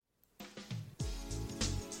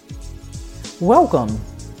Welcome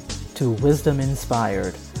to Wisdom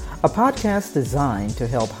Inspired, a podcast designed to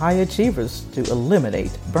help high achievers to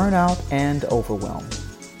eliminate burnout and overwhelm.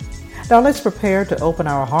 Now let's prepare to open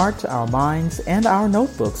our hearts, our minds, and our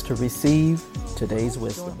notebooks to receive today's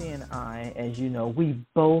wisdom. Dorothy and I, as you know, we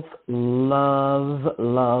both love,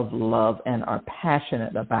 and are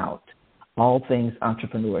passionate about all things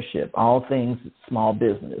entrepreneurship, all things small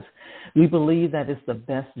business. We believe that it's the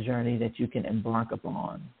best journey that you can embark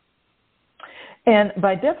upon. And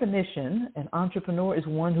by definition, an entrepreneur is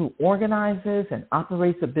one who organizes and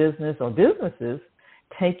operates a business or businesses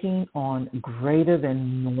taking on greater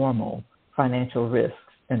than normal financial risks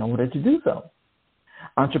in order to do so.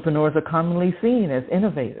 Entrepreneurs are commonly seen as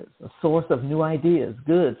innovators, a source of new ideas,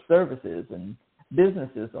 goods, services, and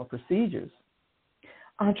businesses or procedures.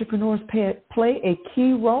 Entrepreneurs play a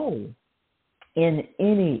key role in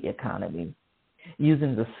any economy,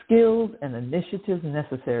 using the skills and initiatives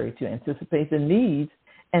necessary to anticipate the needs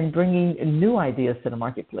and bringing new ideas to the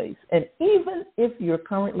marketplace. And even if you're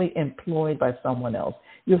currently employed by someone else,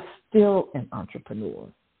 you're still an entrepreneur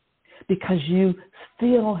because you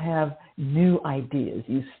still have new ideas.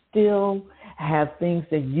 You still have things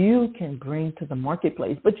that you can bring to the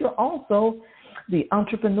marketplace, but you're also the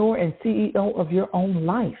entrepreneur and CEO of your own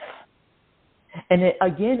life. And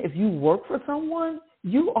again, if you work for someone,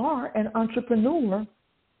 you are an entrepreneur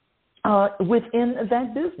within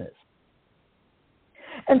that business.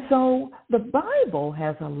 And so the Bible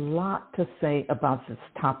has a lot to say about this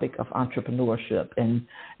topic of entrepreneurship, and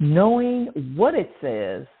knowing what it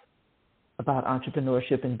says about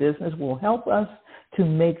entrepreneurship in business will help us to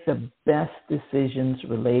make the best decisions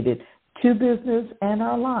related to business and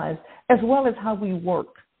our lives, as well as how we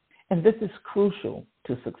work. And this is crucial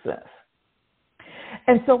to success.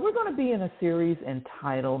 And so we're going to be in a series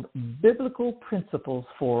entitled Biblical Principles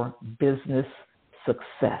for Business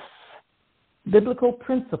Success. Biblical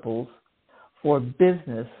Principles for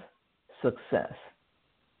Business Success.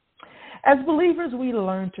 As believers, we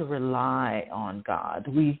learn to rely on God.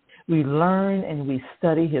 We learn and we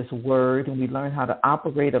study His Word, and we learn how to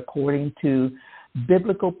operate according to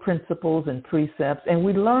biblical principles and precepts, and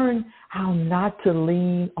we learn how not to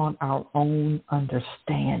lean on our own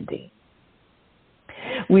understanding.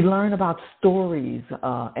 We learn about stories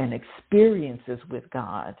and experiences with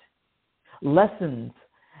God, lessons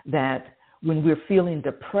that when we're feeling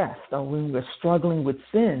depressed or when we're struggling with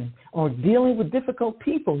sin or dealing with difficult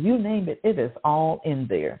people, you name it, it is all in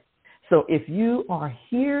there. So if you are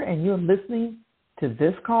here and you're listening to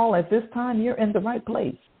this call at this time, you're in the right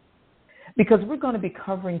place, because we're going to be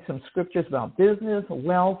covering some scriptures about business,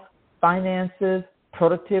 wealth, finances,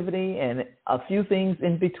 productivity, and a few things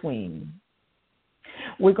in between.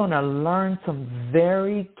 We're going to learn some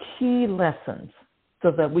very key lessons so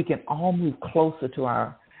that we can all move closer to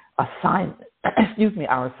our assignment,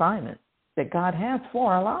 our assignment that God has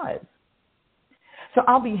for our lives. So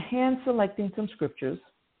I'll be hand selecting some scriptures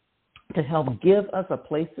to help give us a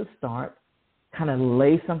place to start, kind of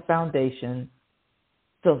lay some foundation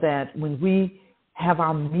so that when we have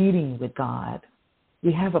our meeting with God,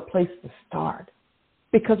 we have a place to start,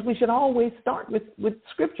 because we should always start with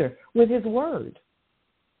scripture, with His Word.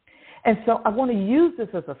 And so I want to use this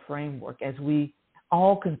as a framework as we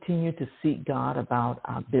all continue to seek God about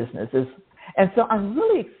our businesses. And so I'm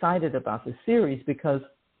really excited about this series, because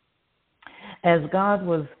as God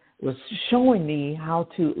was showing me how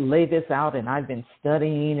to lay this out, and I've been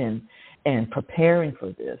studying and preparing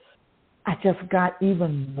for this, I just got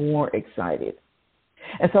even more excited.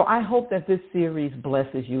 And so I hope that this series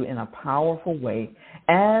blesses you in a powerful way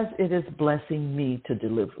as it is blessing me to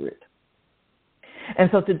deliver it. And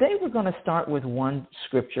so today we're going to start with one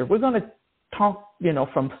scripture. We're going to talk,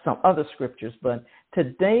 from some other scriptures, but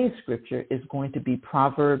today's scripture is going to be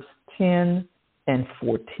Proverbs 10 and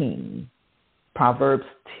 14. Proverbs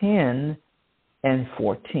 10 and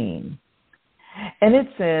 14. And it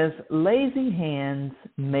says, lazy hands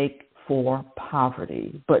make for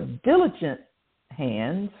poverty, but diligent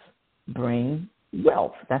hands bring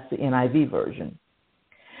wealth. That's the NIV version.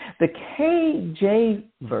 The KJ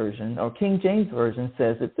version, or King James Version,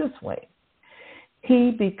 says it this way: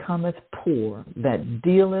 He becometh poor that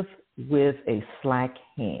dealeth with a slack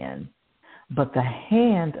hand, but the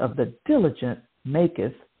hand of the diligent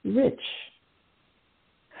maketh rich.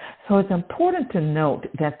 So it's important to note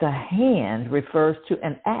that the hand refers to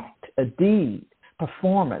an act, a deed,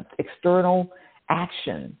 performance, external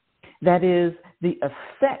action. That is the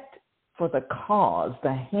effect for the cause,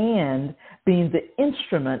 the hand being the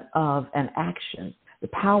instrument of an action, the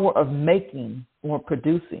power of making or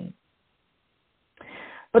producing.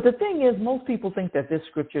 But the thing is, most people think that this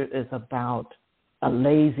scripture is about a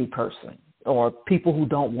lazy person, or people who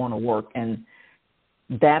don't want to work. And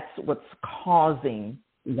that's what's causing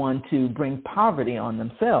one to bring poverty on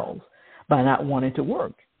themselves by not wanting to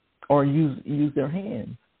work or use their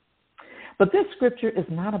hands. But this scripture is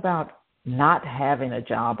not about not having a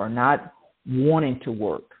job or not wanting to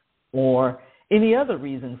work or any other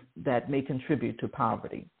reasons that may contribute to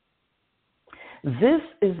poverty. This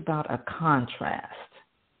is about a contrast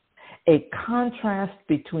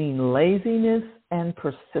between laziness and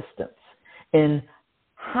persistence in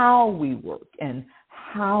how we work and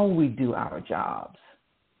how we do our jobs.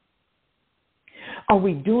 Are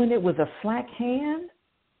we doing it with a slack hand,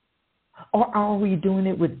 or are we doing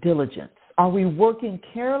it with diligence? Are we working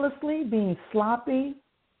carelessly, being sloppy,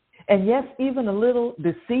 and yes, even a little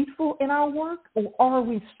deceitful in our work, or are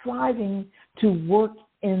we striving to work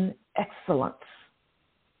in excellence?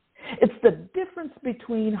 It's the difference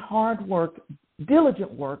between hard work,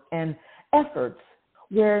 diligent work, and efforts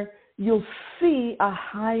where you'll see a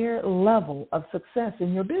higher level of success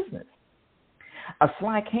in your business. A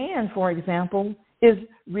slack hand, for example, is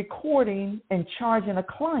recording and charging a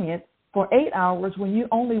client for 8 hours when you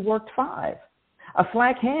only worked 5. A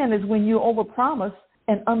slack hand is when you overpromise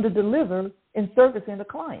and underdeliver in servicing the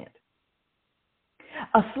client.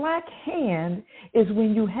 A slack hand is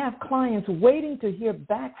when you have clients waiting to hear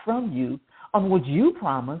back from you on what you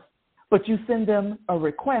promised, but you send them a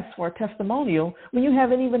request for a testimonial when you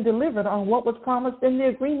haven't even delivered on what was promised in the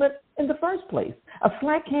agreement in the first place. A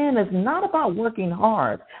slack hand is not about working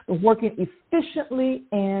hard, but working efficiently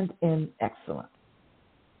and in excellence.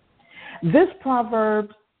 This proverb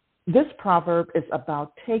is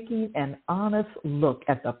about taking an honest look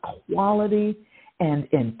at the quality and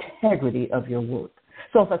integrity of your work.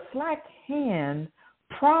 So if a slack hand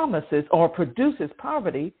promises or produces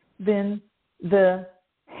poverty, then the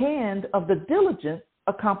hand of the diligent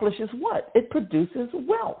accomplishes what? It produces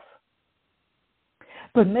wealth.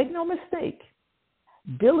 But make no mistake,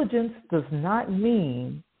 diligence does not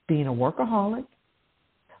mean being a workaholic,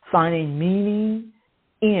 finding meaning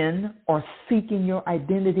in or seeking your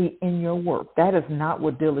identity in your work. That is not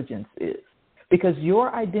what diligence is, because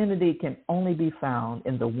your identity can only be found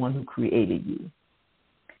in the one who created you.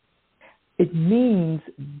 It means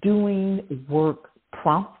doing work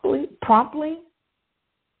promptly,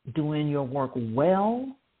 doing your work well,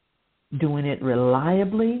 doing it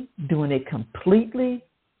reliably, doing it completely,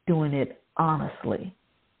 doing it honestly.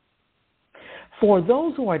 For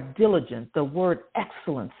those who are diligent, the word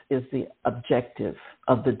excellence is the objective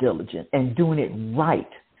of the diligent, and doing it right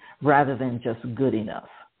rather than just good enough.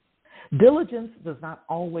 Diligence does not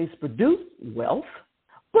always produce wealth,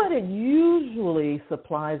 but it usually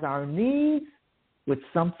supplies our needs with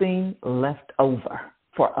something left over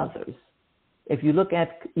for others. If you look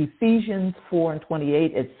at Ephesians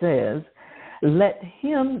 4:28, it says, "Let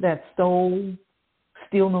him that stole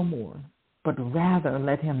steal no more, but rather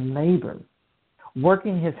let him labor,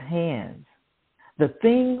 working his hands, the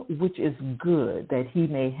thing which is good, that he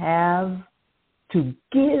may have to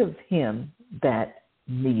give him that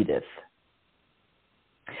needeth."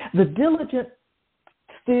 The diligent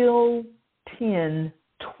still tend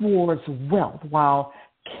towards wealth, while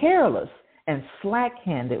careless and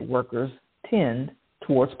slack-handed workers tend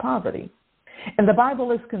towards poverty. And the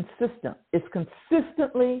Bible is consistent. It's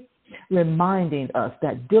consistently reminding us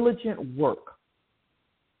that diligent work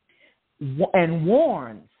and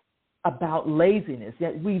warns about laziness.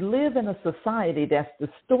 Yet we live in a society that's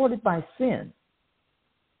distorted by sin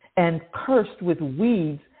and cursed with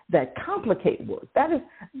weeds that complicate work. That is,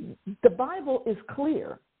 the Bible is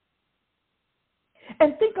clear.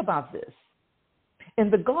 And think about this. In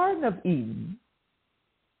the Garden of Eden,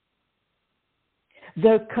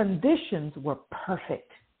 the conditions were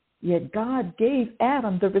perfect, yet God gave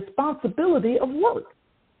Adam the responsibility of work.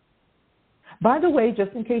 By the way,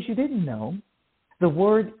 just in case you didn't know, the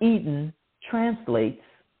word Eden translates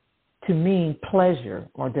to mean pleasure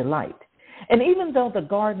or delight. And even though the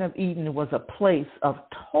Garden of Eden was a place of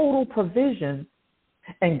total provision,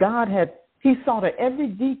 and he saw to every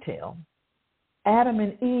detail, Adam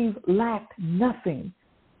and Eve lacked nothing,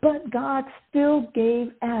 but God still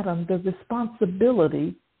gave Adam the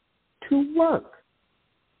responsibility to work.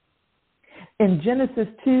 In Genesis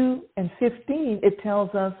 2:15, it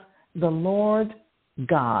tells us the Lord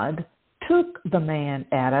God took the man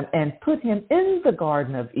Adam and put him in the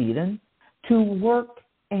Garden of Eden to work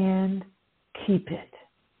and keep it.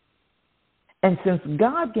 And since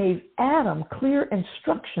God gave Adam clear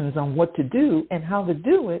instructions on what to do and how to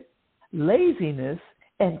do it, laziness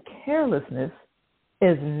and carelessness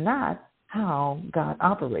is not how God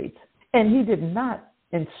operates. And he did not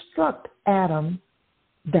instruct Adam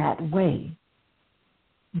that way.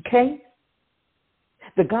 Okay?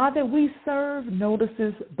 The God that we serve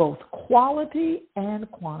notices both quality and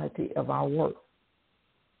quantity of our work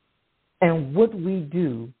and what we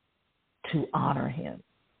do to honor him.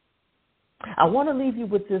 I want to leave you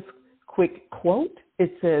with this quick quote.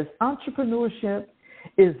 It says, entrepreneurship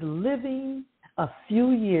is living a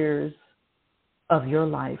few years of your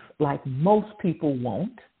life like most people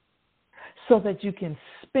won't, so that you can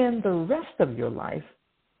spend the rest of your life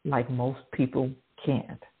like most people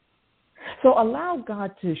can't. So allow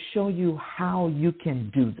God to show you how you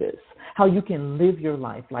can do this, how you can live your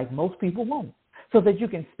life like most people won't, so that you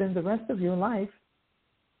can spend the rest of your life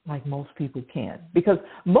like most people can. Because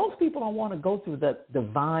most people don't want to go through the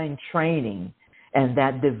divine training and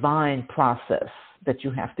that divine process that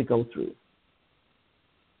you have to go through.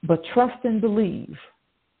 But trust and believe.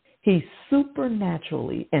 He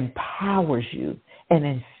supernaturally empowers you and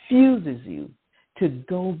infuses you to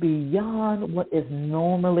go beyond what is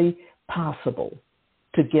normally possible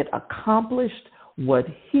to get accomplished what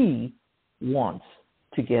he wants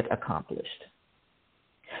to get accomplished.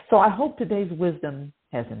 So I hope today's wisdom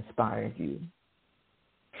has inspired you.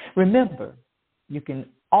 Remember, you can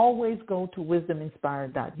always go to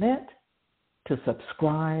wisdominspired.net to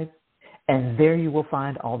subscribe, and there you will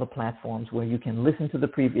find all the platforms where you can listen to the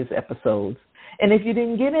previous episodes. And if you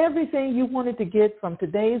didn't get everything you wanted to get from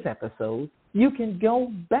today's episode, you can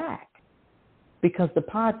go back because the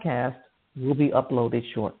podcast will be uploaded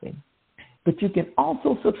shortly. But you can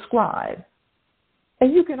also subscribe,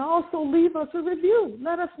 and you can also leave us a review.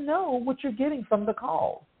 Let us know what you're getting from the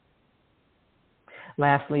call.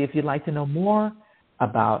 Lastly, if you'd like to know more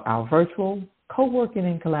about our virtual co-working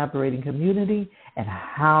and collaborating community and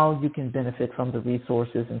how you can benefit from the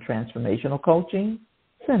resources and transformational coaching,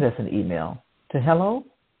 send us an email to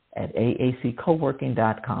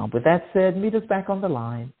hello@aaccoworking.com. With that said, meet us back on the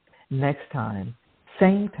line next time,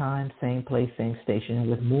 same place, same station,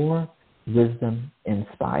 with more Wisdom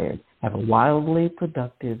Inspired. Have a wildly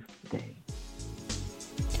productive day.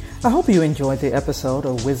 I hope you enjoyed the episode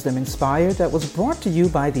of Wisdom Inspired that was brought to you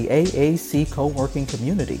by the AAC Co-working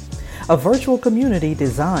Community, a virtual community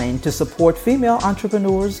designed to support female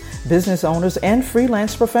entrepreneurs, business owners, and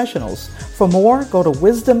freelance professionals. For more, go to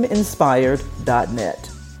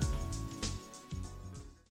wisdominspired.net.